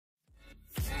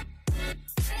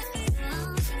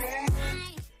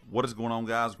What is going on,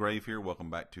 guys? Grave here. Welcome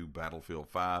back to Battlefield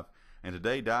 5. And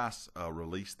today DICE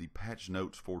released the patch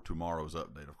notes for tomorrow's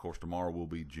update. Of course, tomorrow will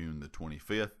be June the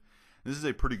 25th. This is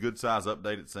a pretty good size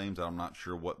update, it seems. I'm not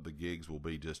sure what the gigs will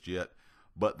be just yet.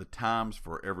 But the times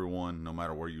for everyone, no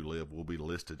matter where you live, will be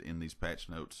listed in these patch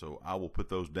notes. So I will put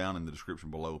those down in the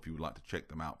description below if you would like to check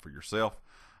them out for yourself.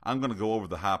 I'm going to go over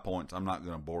the high points. I'm not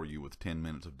going to bore you with 10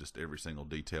 minutes of just every single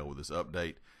detail with this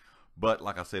update. But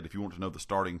like I said, if you want to know the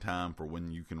starting time for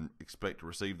when you can expect to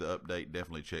receive the update,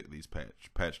 definitely check these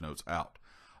patch notes out.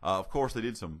 Of course, they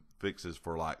did some fixes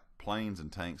for like planes and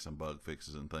tanks, some bug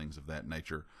fixes and things of that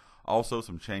nature. Also,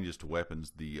 some changes to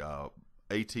weapons. The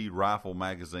AT rifle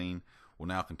magazine will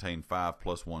now contain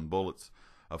 5+1 bullets.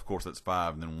 Of course, that's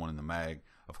 5 and then 1 in the mag.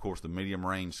 Of course, the medium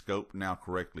range scope now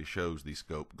correctly shows the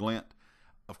scope glint.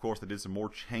 Of course, they did some more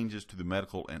changes to the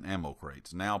medical and ammo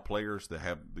crates. Now, players that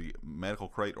have the medical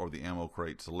crate or the ammo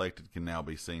crate selected can now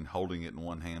be seen holding it in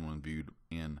one hand when viewed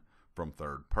in from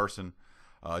third person.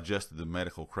 Adjusted the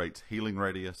medical crate's healing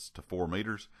radius to 4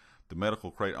 meters. The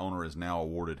medical crate owner is now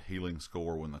awarded healing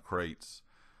score when the crates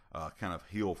kind of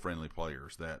heal-friendly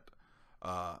players. That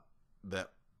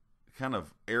kind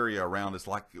of area around it's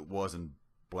like it was in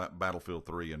Battlefield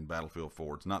 3 and Battlefield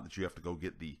 4. It's not that you have to go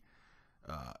get the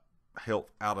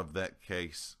health out of that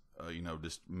case,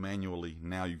 just manually.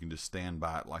 Now you can just stand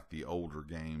by it like the older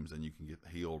games, and you can get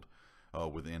healed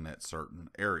within that certain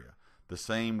area. The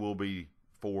same will be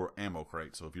for ammo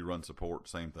crates. So if you run support,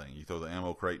 same thing. You throw the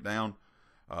ammo crate down,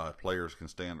 players can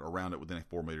stand around it within a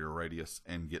 4-meter radius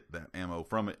and get that ammo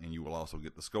from it, and you will also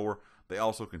get the score. They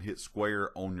also can hit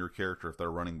square on your character if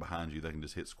they're running behind you. They can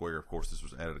just hit square. Of course, this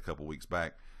was added a couple weeks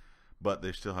back, but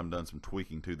they still haven't done some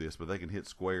tweaking to this. But they can hit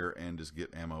square and just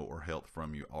get ammo or health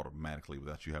from you automatically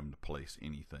without you having to place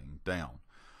anything down.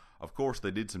 Of course,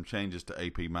 they did some changes to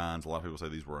AP mines. A lot of people say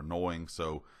these were annoying,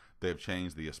 so they have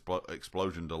changed the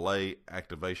explosion delay.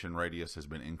 Activation radius has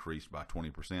been increased by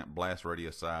 20%. Blast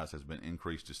radius size has been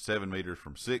increased to 7 meters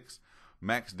from 6.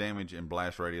 Max damage and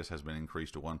blast radius has been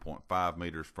increased to 1.5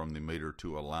 meters from the meter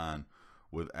to align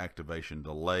with activation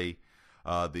delay.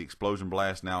 The explosion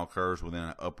blast now occurs within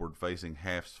an upward facing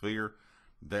half sphere.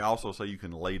 They also say you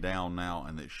can lay down now,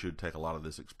 and it should take a lot of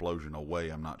this explosion away.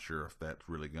 I'm not sure if that's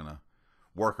really going to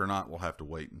work or not. We'll have to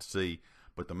wait and see.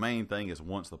 But the main thing is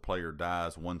once the player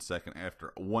dies, 1 second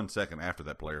after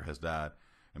that player has died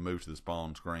and moves to the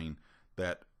spawn screen,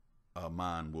 that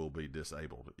mine will be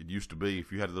disabled. It used to be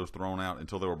if you had those thrown out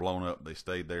until they were blown up, they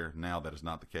stayed there. Now that is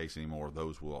not the case anymore.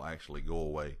 Those will actually go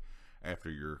away after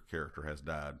your character has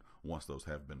died once those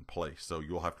have been placed. So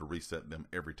you'll have to reset them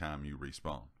every time you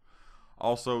respawn.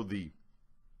 Also, the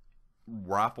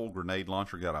rifle grenade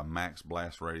launcher got a max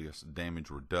blast radius damage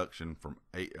reduction from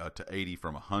 80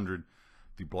 from 100.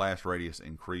 The blast radius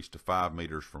increased to 5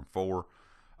 meters from 4.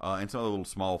 And some other little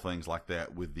small things like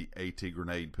that with the AT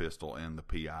grenade pistol and the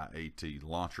PIAT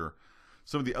launcher.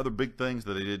 Some of the other big things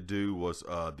that they did do was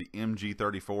the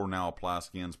MG34 now applies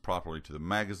skins properly to the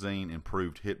magazine,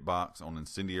 improved hitbox on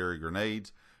incendiary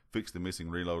grenades, fixed the missing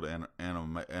reload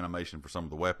animation for some of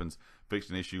the weapons, fixed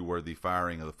an issue where the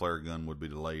firing of the flare gun would be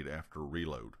delayed after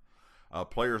reload.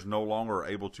 Players no longer are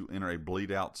able to enter a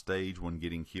bleed out stage when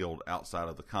getting killed outside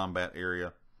of the combat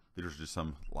area. There's just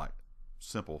some like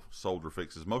simple soldier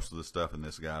fixes. Most of the stuff in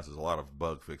this, guys, is a lot of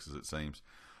bug fixes, it seems.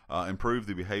 Improved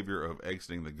the behavior of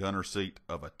exiting the gunner seat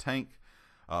of a tank.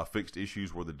 Fixed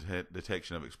issues where the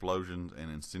detection of explosions and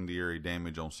incendiary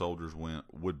damage on soldiers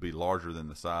would be larger than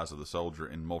the size of the soldier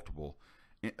in multiple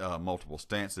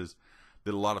stances.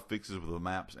 Did a lot of fixes with the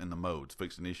maps and the modes.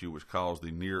 Fixed an issue which caused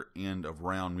the near end of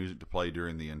round music to play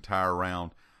during the entire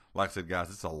round. Like I said, guys,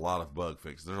 it's a lot of bug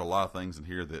fixes. There's a lot of things in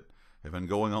here that have been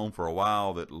going on for a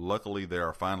while that luckily they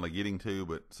are finally getting to,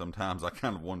 but sometimes I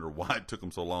kind of wonder why it took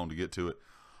them so long to get to it.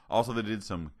 Also, they did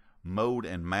some mode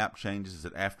and map changes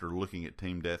that after looking at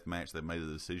Team Deathmatch, they made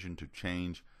the decision to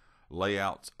change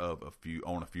layouts of a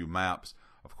few maps.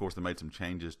 Of course, they made some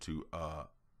changes to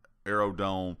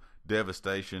Aerodome,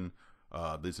 Devastation.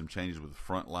 Did some changes with the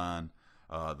front line.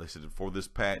 They said for this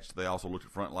patch, they also looked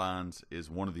at front lines is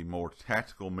one of the more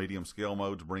tactical medium scale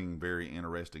modes, bringing very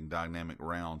interesting dynamic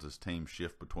rounds as teams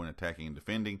shift between attacking and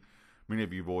defending. Many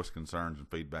of you voiced concerns and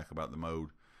feedback about the mode.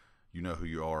 You know who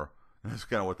you are. That's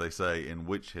kind of what they say, and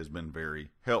which has been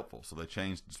very helpful. So they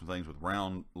changed some things with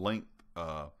round length,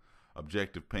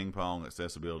 objective ping pong,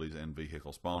 accessibilities, and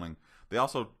vehicle spawning. They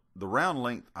also, the round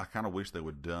length, I kind of wish they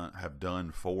would have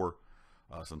done for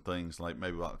some things like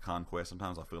maybe about Conquest.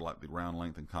 Sometimes I feel like the round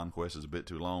length in Conquest is a bit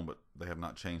too long, but they have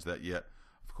not changed that yet.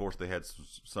 course, they had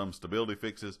some stability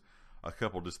fixes, a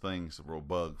couple just things for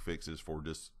bug fixes for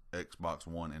just Xbox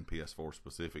One and PS4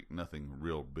 specific. Nothing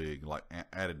real big, like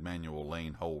added manual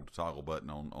lane hold toggle button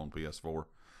on PS4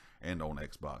 and on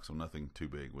Xbox, so nothing too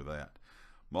big with that.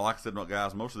 Well, like I said,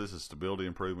 guys, most of this is stability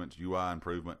improvements, UI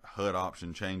improvement, HUD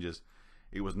option changes.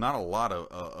 It was not a lot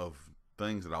of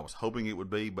things that I was hoping it would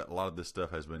be, but a lot of this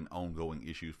stuff has been ongoing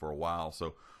issues for a while.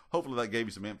 So hopefully that gave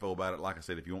you some info about it. Like I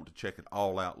said, if you want to check it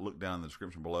all out, look down in the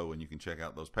description below and you can check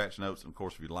out those patch notes. And of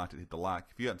course, if you liked it, hit the like.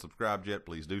 If you haven't subscribed yet,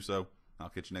 please do so. I'll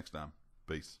catch you next time.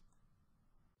 Peace.